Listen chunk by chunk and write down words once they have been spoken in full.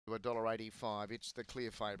$1.85. It's the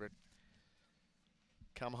clear favourite.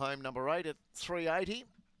 Come Home, number 8 at $3.80.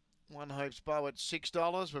 One Hopes Bow at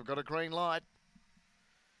 $6. We've got a green light.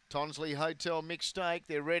 Tonsley Hotel Mixed Stake.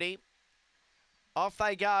 They're ready. Off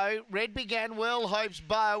they go. Red began well, Hopes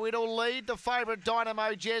Bow. It'll lead the favourite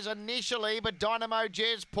Dynamo Jez initially, but Dynamo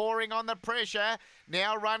Jez pouring on the pressure.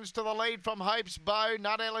 Now runs to the lead from Hopes Bow.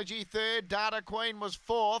 Nut Elegy third. Data Queen was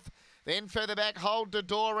fourth. Then further back, Hold the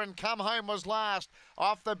Door and Come Home was last.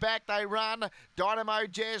 Off the back they run. Dynamo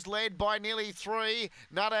Jazz led by nearly 3.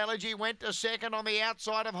 Nut Allergy went to second on the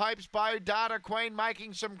outside of Hope's Bow. Data Queen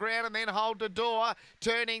making some ground and then Hold the Door.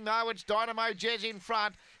 Turning though, it's Dynamo Jazz in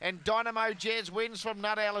front. And Dynamo Jazz wins from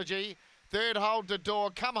Nut Allergy. Third, Hold the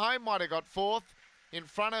Door. Come Home might have got fourth in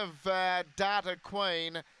front of Data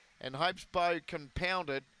Queen. And Hope's Bow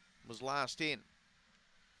Compounded was last in.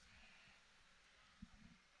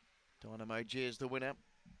 Dynamo Jez, the winner.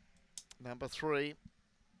 Number 3.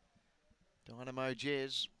 Dynamo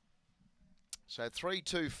Jez. So 3,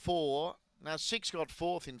 2, 4. Now 6 got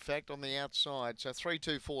fourth, in fact, on the outside. So 3,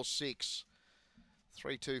 2, 4, 6.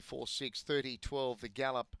 3, 2, 4, 6. 30, 12, the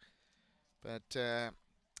gallop. But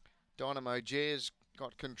Dynamo Jez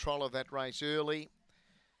got control of that race early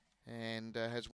and has